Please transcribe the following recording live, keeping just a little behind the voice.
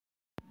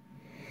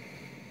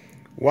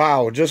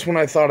Wow, just when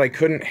I thought I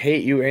couldn't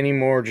hate you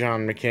anymore,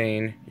 John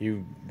McCain,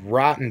 you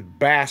rotten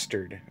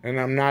bastard. And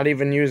I'm not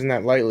even using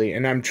that lightly,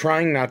 and I'm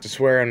trying not to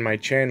swear on my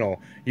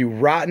channel. You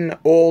rotten,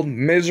 old,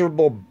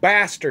 miserable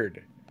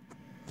bastard.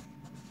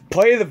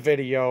 Play the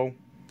video.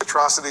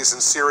 Atrocities in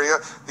Syria,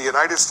 the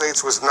United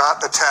States was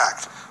not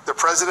attacked. The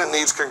president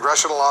needs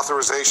congressional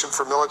authorization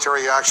for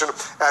military action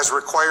as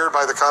required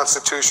by the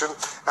Constitution,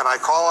 and I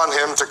call on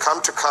him to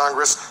come to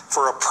Congress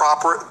for a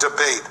proper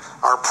debate.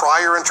 Our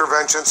prior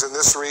interventions in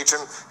this region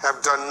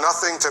have done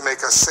nothing to make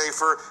us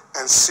safer,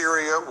 and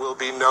Syria will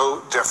be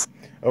no different.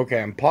 Okay,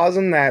 I'm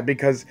pausing that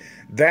because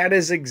that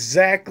is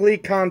exactly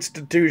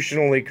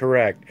constitutionally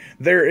correct.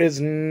 There is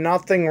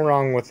nothing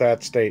wrong with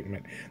that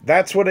statement.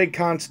 That's what a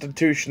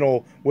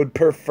constitutional would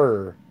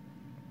prefer.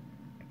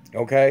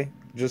 Okay?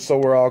 Just so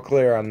we're all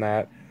clear on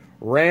that.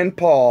 Rand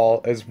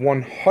Paul is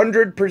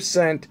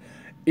 100%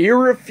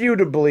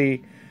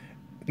 irrefutably,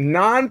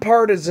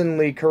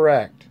 nonpartisanly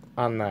correct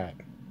on that.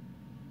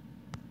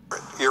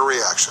 Your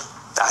reaction?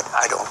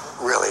 I don't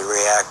really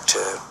react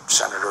to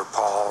Senator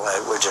Paul.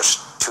 We're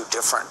just too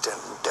different, and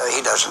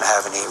he doesn't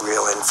have any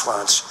real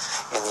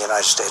influence in the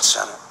United States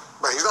Senate.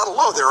 But he's not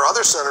alone. There are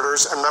other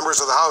senators and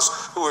members of the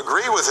House who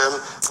agree with him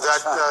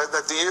that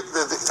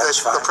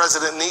the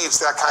president needs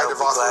that kind of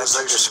authorization. I'll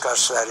be glad to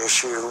discuss that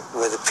issue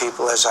with the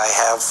people as I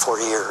have for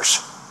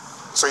years.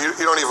 So you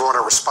don't even want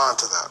to respond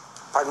to that?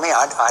 Pardon me,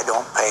 I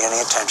don't pay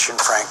any attention,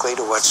 frankly,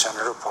 to what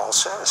Senator Paul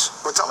says.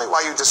 But tell me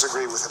why you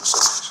disagree with him so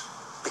much.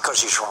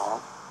 Because he's wrong.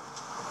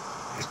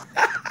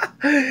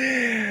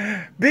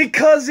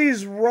 Because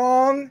he's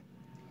wrong?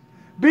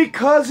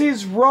 Because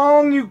he's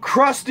wrong, you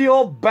crusty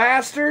old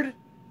bastard?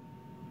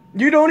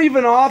 You don't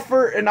even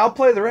offer, and I'll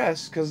play the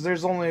rest, because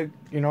there's only,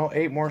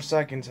 8 more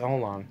seconds.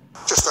 Hold on.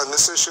 Just on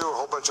this issue, a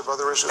whole bunch of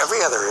other issues?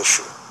 Every other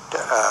issue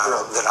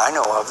that I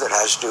know of that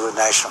has to do with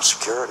national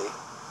security.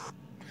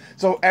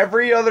 So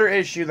every other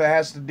issue that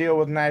has to deal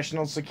with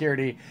national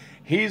security,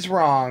 he's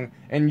wrong,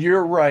 and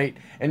you're right,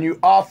 and you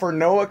offer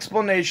no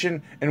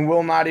explanation and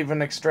will not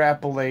even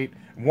extrapolate,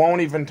 won't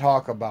even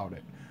talk about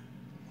it.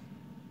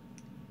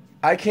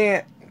 I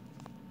can't...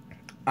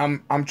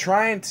 I'm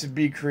trying to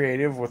be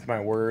creative with my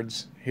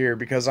words here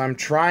because I'm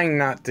trying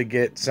not to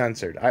get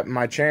censored.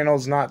 My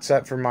channel's not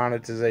set for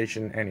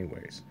monetization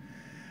anyways.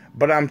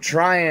 But I'm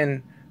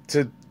trying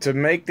to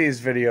make these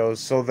videos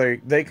so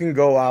they can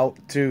go out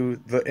to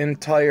the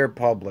entire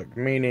public,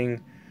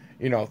 meaning,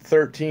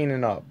 13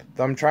 and up.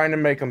 I'm trying to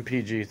make them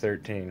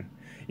PG-13.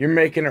 You're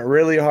making it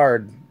really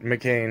hard,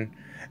 McCain.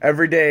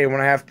 Every day when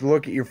I have to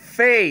look at your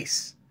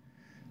face,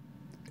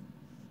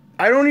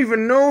 I don't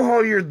even know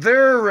how you're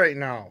there right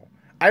now.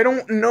 I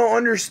don't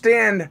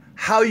understand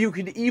how you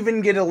could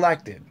even get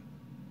elected.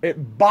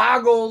 It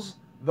boggles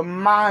the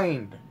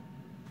mind.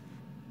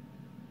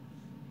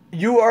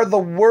 You are the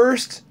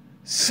worst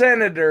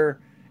senator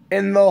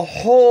in the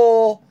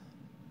whole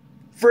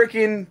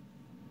freaking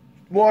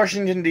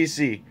Washington,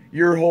 D.C.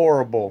 You're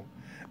horrible.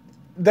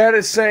 That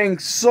is saying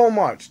so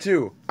much,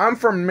 too. I'm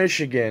from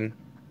Michigan,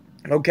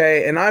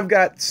 okay, and I've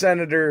got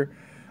Senator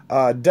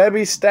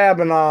Debbie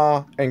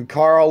Stabenow and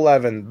Carl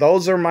Levin.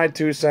 Those are my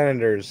two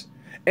senators.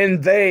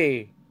 And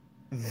they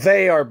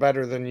are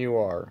better than you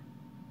are.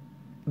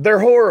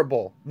 They're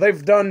horrible.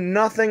 They've done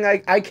nothing.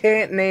 I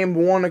can't name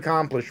one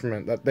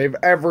accomplishment that they've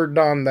ever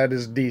done that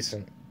is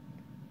decent.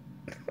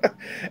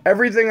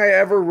 Everything I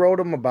ever wrote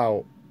them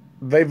about,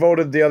 they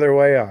voted the other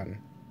way on.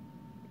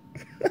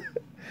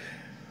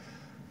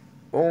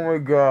 Oh my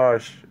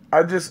gosh.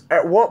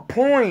 At what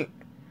point?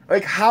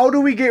 Like, how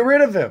do we get rid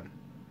of him?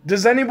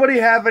 Does anybody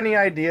have any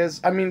ideas?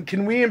 I mean,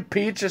 can we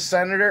impeach a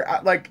senator?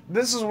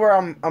 This is where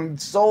I'm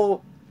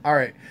so...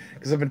 Alright,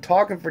 because I've been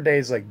talking for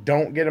days, like,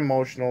 don't get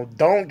emotional,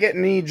 don't get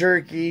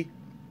knee-jerky.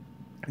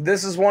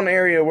 This is one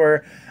area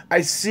where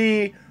I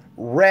see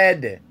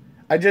red.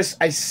 I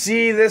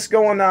see this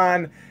going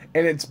on,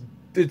 and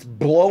it's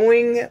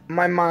blowing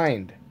my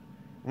mind.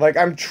 Like,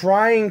 I'm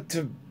trying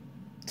to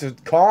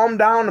calm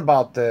down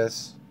about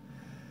this.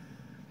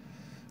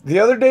 The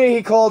other day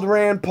he called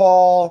Rand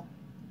Paul,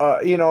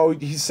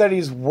 he said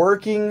he's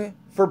working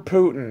for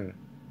Putin.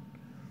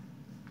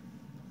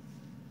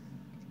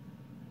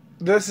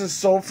 This is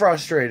so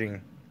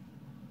frustrating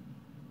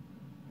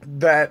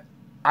that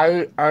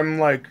I'm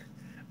like,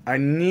 I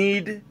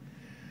need...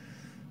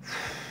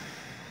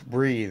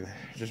 Breathe.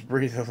 Just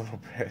breathe a little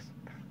bit.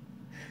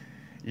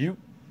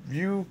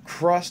 You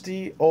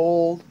crusty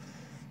old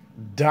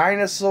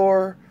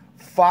dinosaur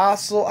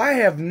fossil. I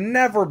have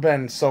never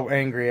been so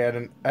angry at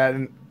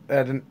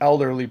an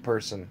elderly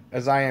person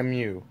as I am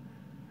you.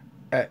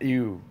 At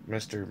you,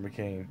 Mr.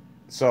 McCain.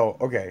 So,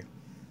 okay.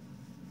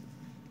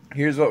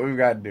 Here's what we've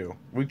got to do.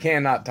 We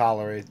cannot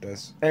tolerate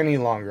this any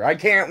longer. I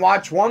can't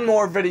watch one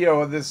more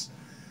video of this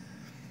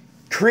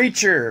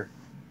creature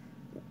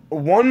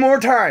one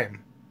more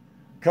time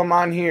come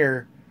on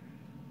here.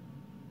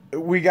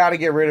 We got to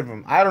get rid of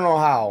him. I don't know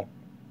how.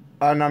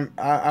 And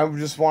I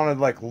just wanted,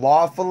 like,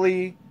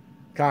 lawfully,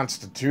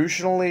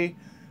 constitutionally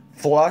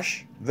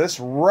flush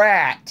this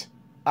rat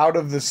out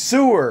of the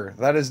sewer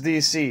that is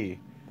DC.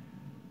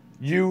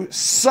 You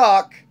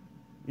suck.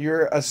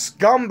 You're a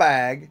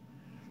scumbag.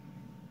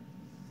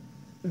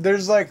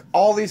 There's like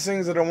all these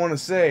things that I want to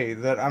say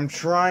that I'm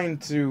trying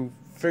to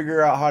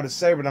figure out how to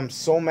say, but I'm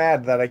so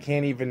mad that I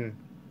can't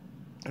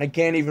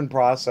even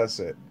process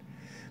it.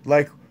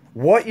 Like,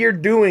 what you're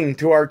doing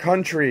to our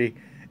country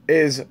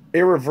is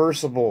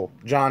irreversible,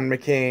 John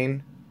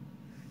McCain.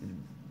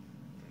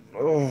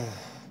 Oh.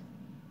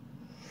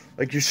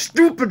 Like, your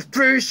stupid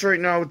face right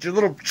now with your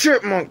little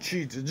chipmunk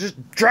cheeks is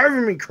just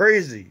driving me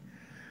crazy.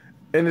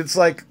 And it's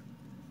like,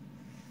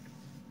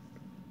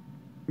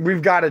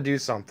 we've got to do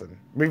something.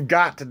 We've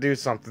got to do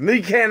something.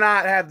 We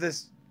cannot have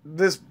this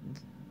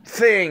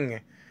thing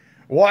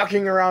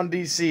walking around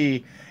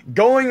DC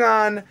going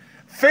on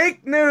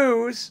fake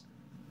news.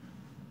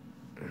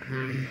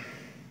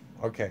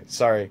 Okay,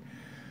 sorry.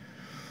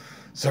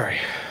 I'm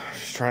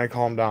just trying to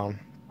calm down.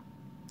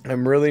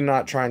 I'm really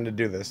not trying to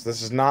do this.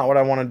 This is not what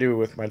I want to do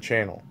with my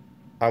channel.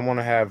 I want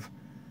to have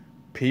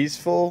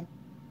peaceful,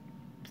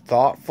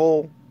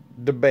 thoughtful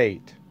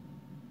debate.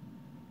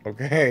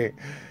 Okay?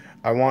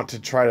 I want to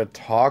try to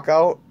talk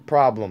out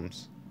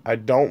problems. I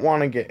don't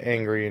want to get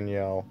angry and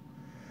yell.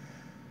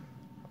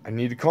 I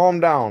need to calm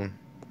down.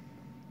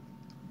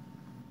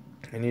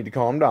 I need to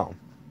calm down.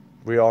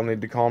 We all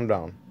need to calm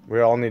down. We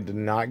all need to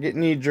not get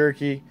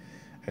knee-jerky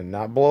and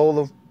not blow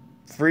the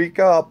freak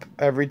up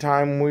every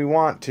time we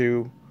want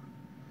to.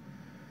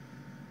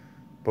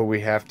 But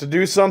we have to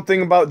do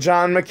something about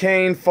John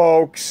McCain,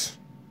 folks.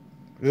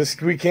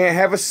 We can't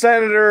have a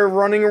senator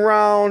running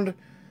around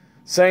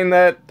saying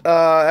that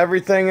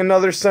everything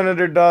another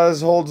senator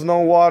does holds no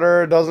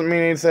water, doesn't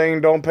mean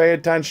anything, don't pay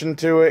attention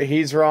to it,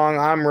 he's wrong,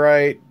 I'm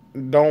right,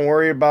 don't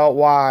worry about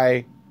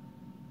why.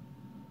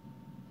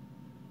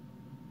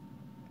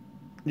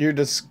 You're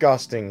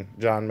disgusting,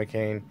 John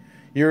McCain.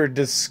 You're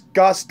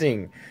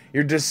disgusting.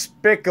 You're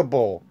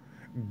despicable.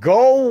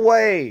 Go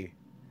away.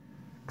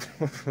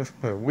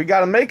 We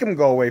gotta make him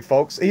go away,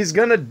 folks. He's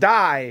gonna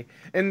die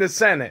in the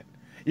Senate.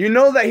 You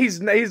know that he's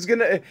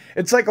gonna...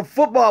 It's like a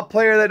football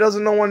player that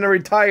doesn't know when to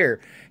retire.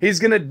 He's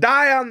gonna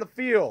die on the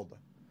field.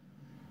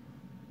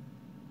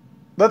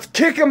 Let's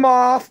kick him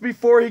off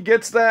before he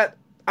gets that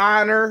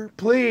honor,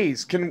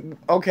 please.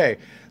 Okay,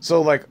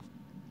 so like,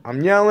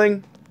 I'm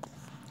yelling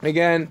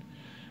again,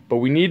 but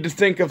we need to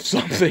think of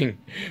something.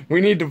 We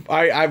need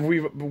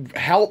to...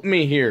 help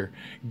me here.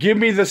 Give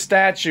me the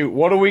statute.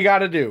 What do we got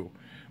to do?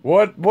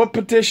 What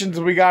petitions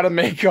we got to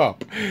make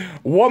up?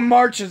 What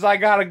marches I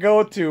got to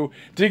go to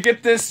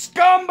get this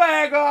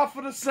scumbag off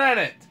of the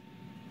Senate?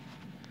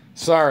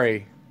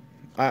 Sorry.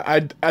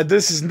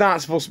 This is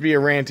not supposed to be a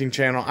ranting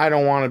channel. I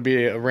don't want to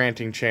be a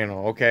ranting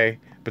channel, okay?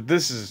 But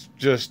this is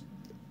just...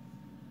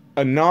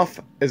 Enough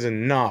is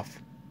enough.